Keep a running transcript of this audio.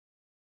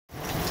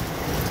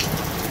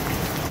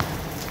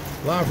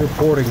Live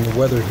reporting the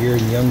weather here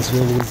in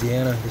Youngsville,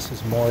 Louisiana. This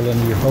is Marlon,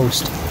 your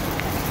host.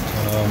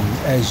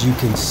 As you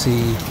can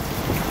see,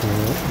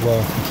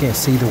 well, you can't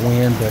see the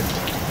wind, but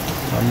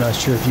I'm not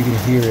sure if you can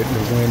hear it.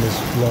 The wind is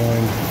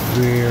blowing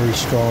very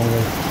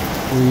strongly.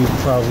 We've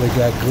probably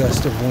got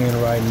gusts of wind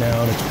right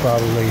now, and it's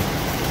probably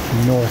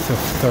north of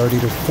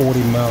 30 to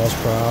 40 miles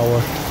per hour.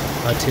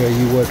 I tell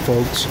you what,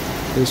 folks,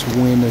 this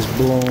wind is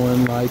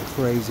blowing like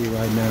crazy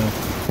right now.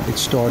 It's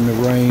starting to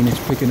rain,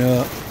 it's picking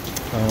up.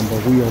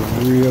 But we are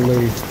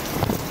really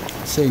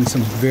seeing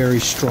some very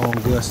strong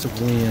gusts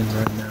of wind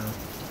right now.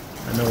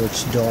 I know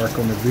it's dark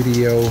on the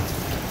video.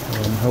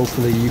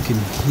 Hopefully you can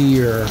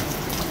hear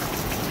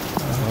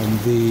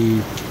the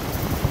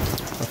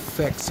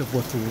effects of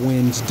what the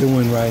wind's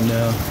doing right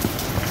now.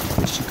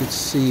 I wish you could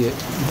see it,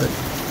 but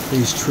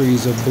these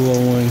trees are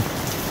blowing.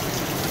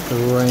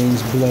 The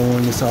rain's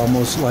blowing. It's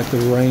almost like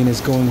the rain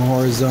is going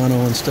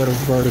horizontal instead of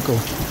vertical.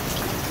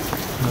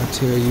 I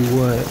tell you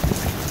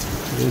what.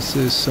 This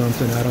is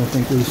something. I don't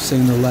think we've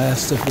seen the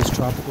last of this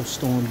tropical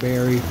storm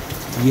Barry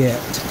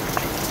yet.